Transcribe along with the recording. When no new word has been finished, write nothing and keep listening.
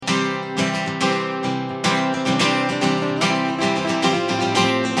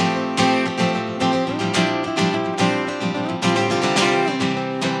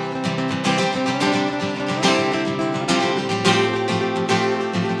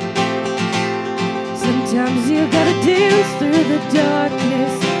Sometimes you gotta dance through the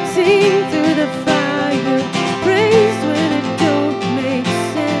darkness, sing through the fire, praise when it don't make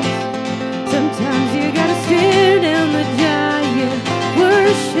sense. Sometimes you gotta stare down the giant,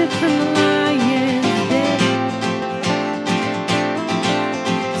 worship from the lion's den.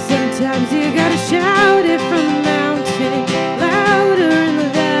 Sometimes you gotta shout it from the mountain, louder in the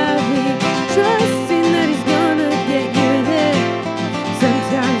valley, trusting that he's gonna get you there.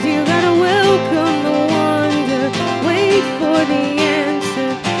 Sometimes you gotta welcome the wonder, wait for the answer,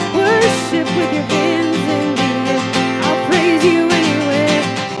 worship with your hands in the air. I'll praise you anywhere.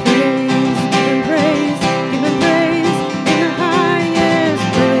 Praise, give him praise, give him praise in the highest.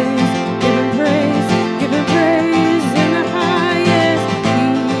 Praise, give him praise, give him praise in the highest.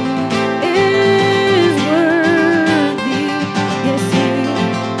 He is worthy, yes he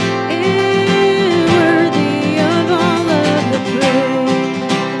is worthy of all of the praise.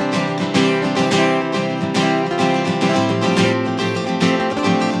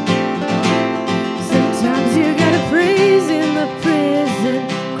 Sometimes you gotta praise in the prison,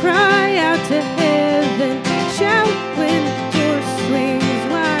 cry out to heaven, shout when the door swings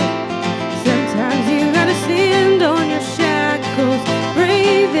wide. Sometimes you gotta stand on your shackles,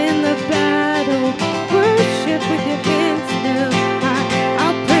 brave in the battle, worship with your hands held high.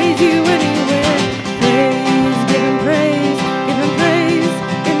 I'll praise you anywhere. Praise, give him praise, give him praise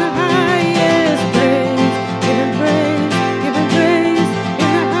in the highest. Praise, give him praise, give him praise in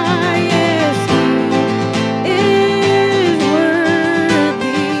the highest. He is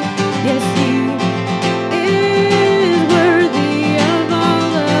worthy, yes he is worthy of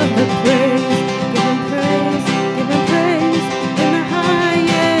all of the praise. Give him praise, give him praise in the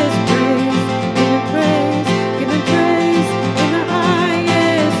highest. Praise, give him praise, give him praise in the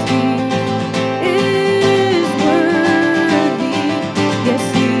highest. He is worthy, yes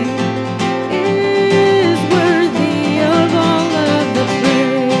he is worthy of all of the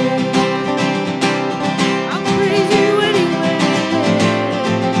praise. I'll praise you anywhere.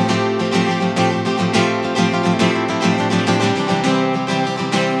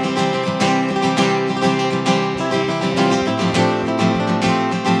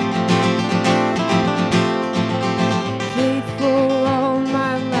 Faithful all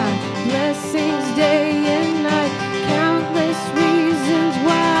my life, blessings day and night, countless reasons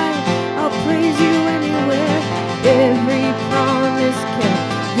why I'll praise you anywhere. Every promise kept,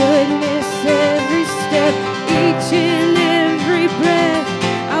 goodness every step, each and every breath,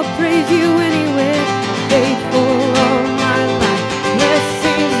 I'll praise you anywhere. Faithful all my life,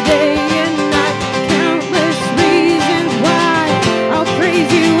 blessings day and night, countless reasons why I'll praise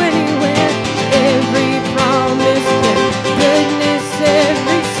you anywhere. Every promise kept, goodness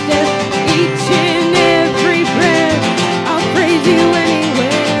every step, each and every breath, I'll praise you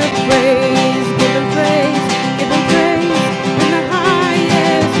anywhere. Praise, give him praise, give him praise in the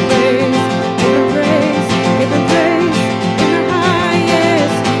highest. Praise, give him praise, give him praise in the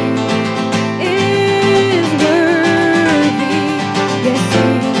highest. He is worthy, yes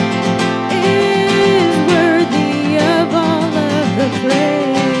he is worthy of all of the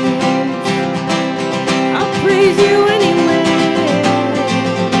praise. I'll praise you anywhere.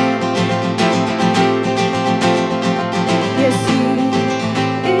 Yes, he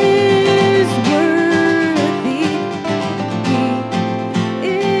is worthy. He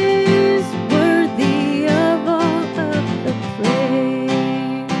is worthy of all of the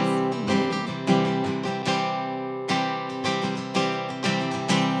praise.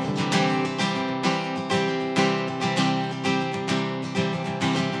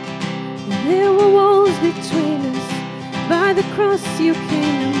 There were walls between us. By the cross you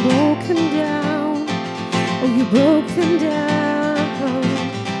came and broke them down. Oh, you broke them down.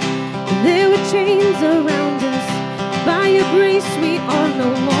 There were chains around us. By your grace we are no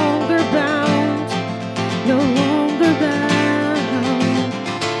longer bound. No longer bound.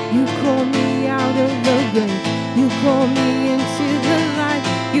 You call me out of the grave. You call me into the light.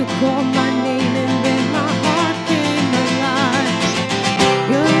 You call my name and then my heart came alive.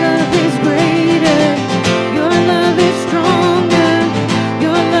 Your love is greater. Your love is stronger.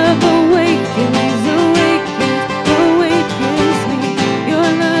 Your love awakens, awakens, awakens me. Your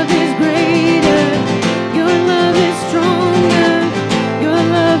love is greater. Your love is stronger. Your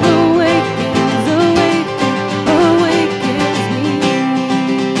love awakens, awakens, awakens me.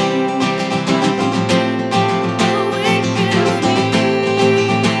 Awakens me.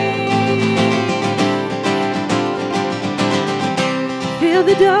 Feel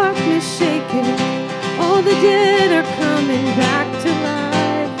the darkness shaking. All the dead are coming back to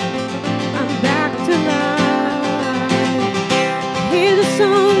life. I'm back to life. Hear the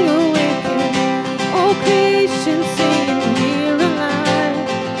song awaken. Oh, creation.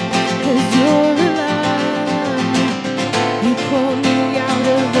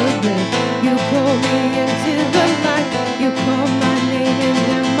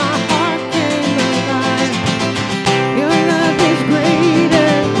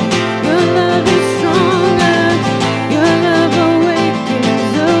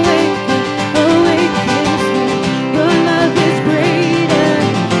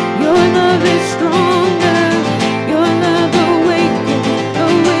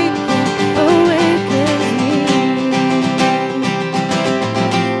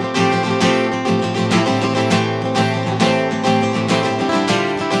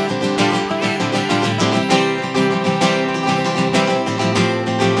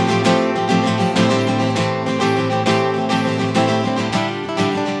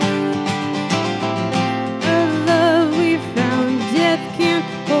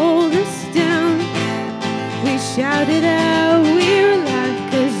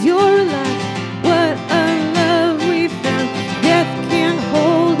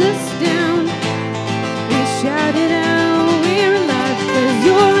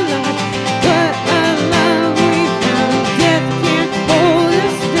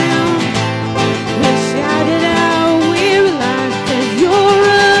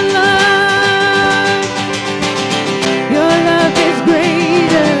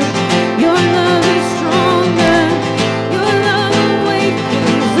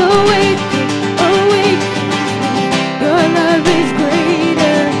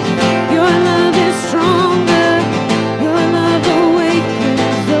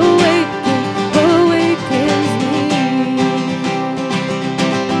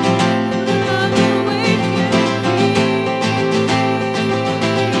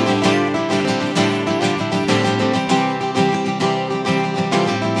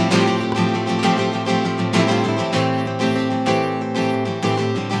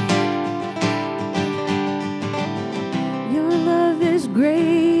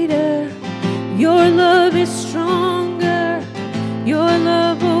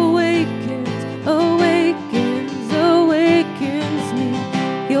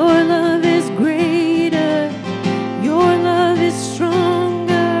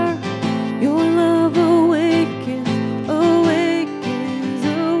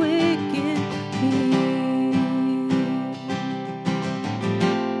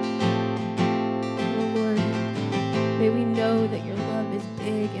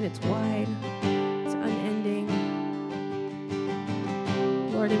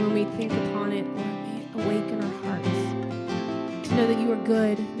 when we think upon it, Lord, may it awaken our hearts to know that you are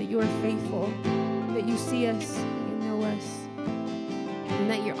good, that you are faithful, that you see us, you know us, and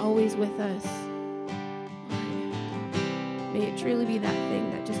that you're always with us. Lord, may it truly be that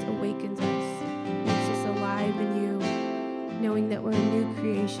thing that just awakens us, makes us alive in you, knowing that we're a new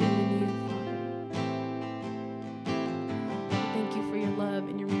creation in you, Father. Thank you for your love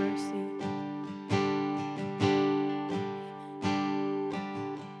and your mercy.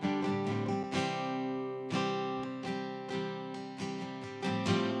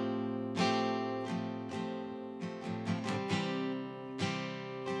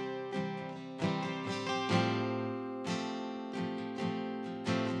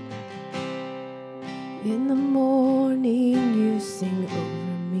 In the morning you sing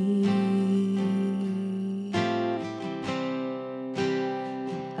over me,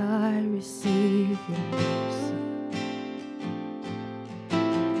 and I receive your mercy.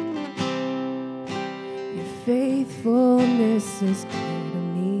 Your faithfulness is clear to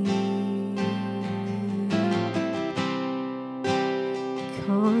me,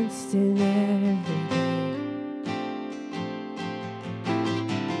 constant every day.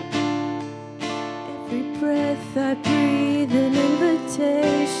 Breath I breathe, an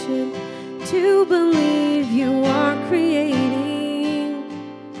invitation to believe you are creating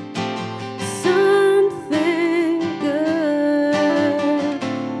something good.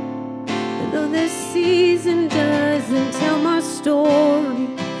 Though this season doesn't tell my story,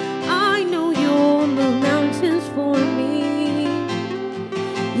 I know you'll move mountains for me.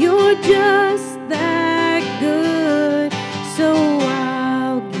 You're just that good, so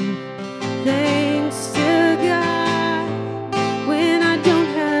I'll give thanks to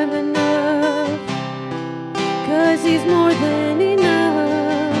He's more than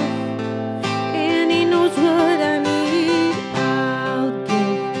enough, and He knows what I need. I'll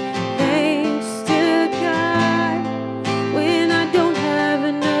give thanks to God when I don't have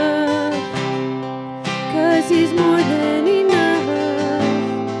enough, 'cause He's more than enough,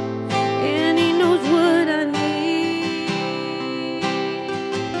 and He knows what I need.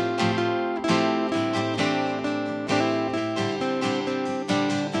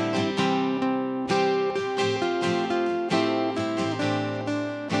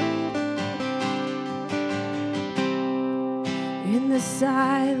 In the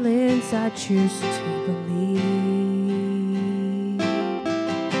silence I choose to believe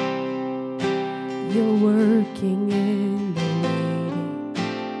you're working in the waiting.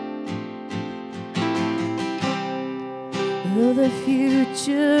 Though the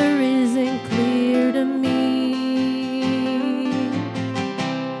future isn't clear to me,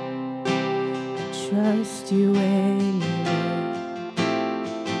 I trust you anyway.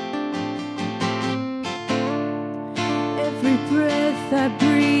 Every breath I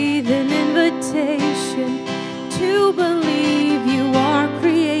breathe, an invitation to believe you are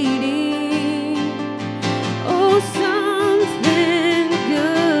creating, oh, something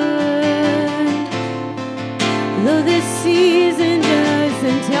good. Though this season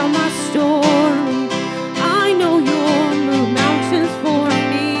doesn't tell my story, I know you'll move mountains for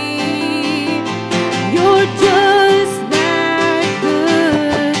me. You're just that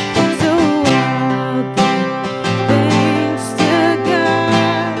good, so I'll give thanks to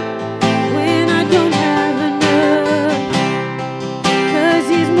God when I don't have enough, 'cause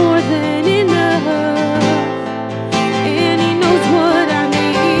He's more than enough, and He knows what I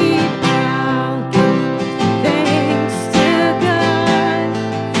need. I'll give thanks to God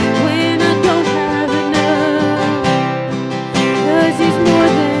when I don't have enough, 'cause He's more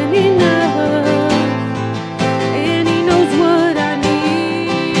than enough, and He knows what I need.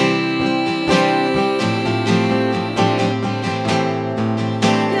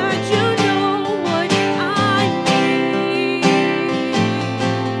 God, you know what I need.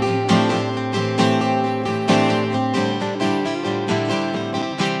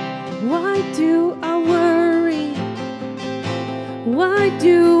 Why do I worry? Why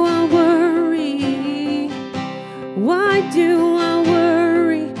do I worry? Why do I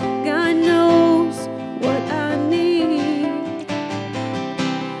worry? God knows what I need.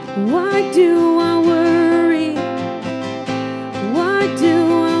 Why do I worry? Why do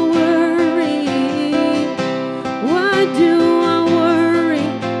I worry? Why do I worry?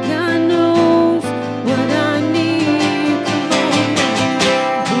 God knows what I need. Come on.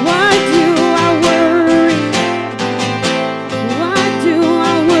 Why do I worry? Why do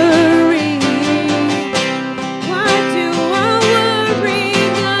I worry? Why do I worry?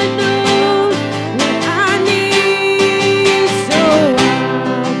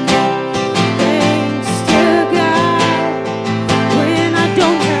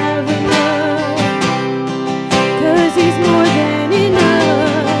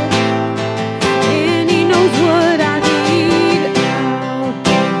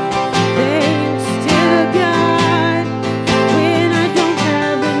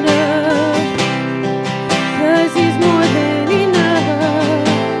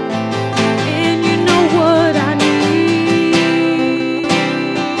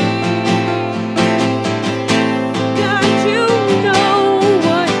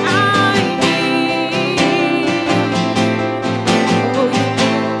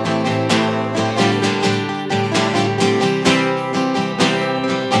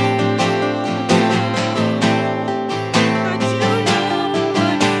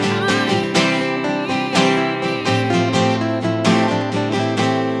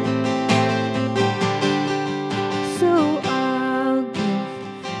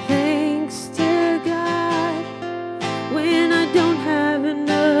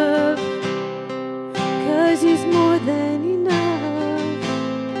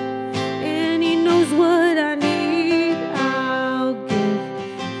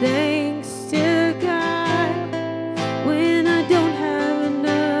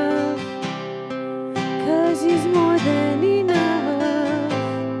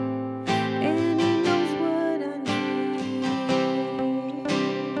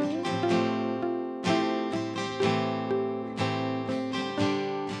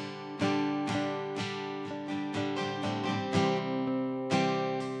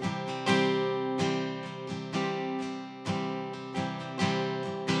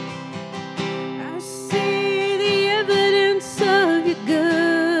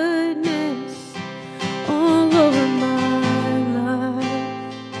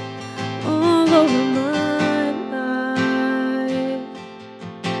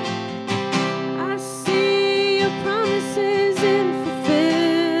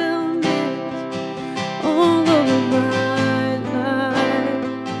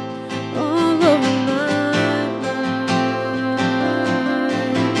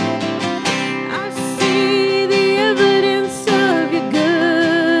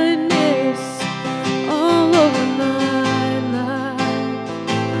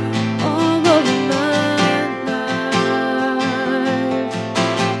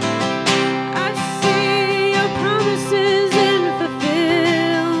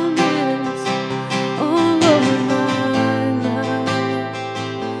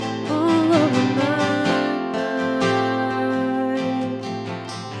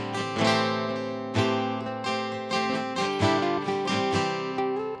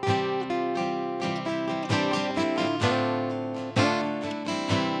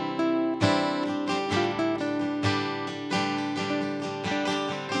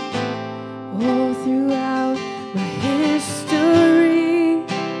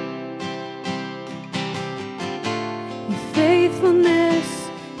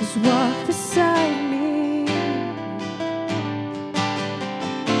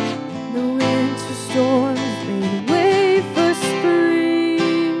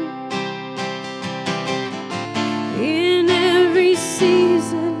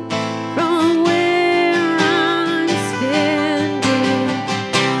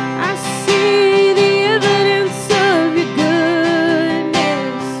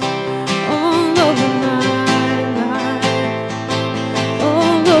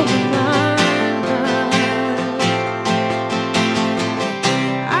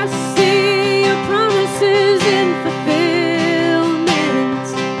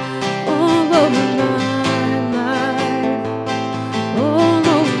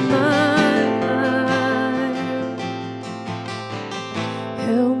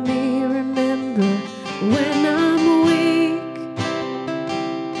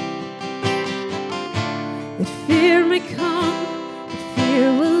 It feels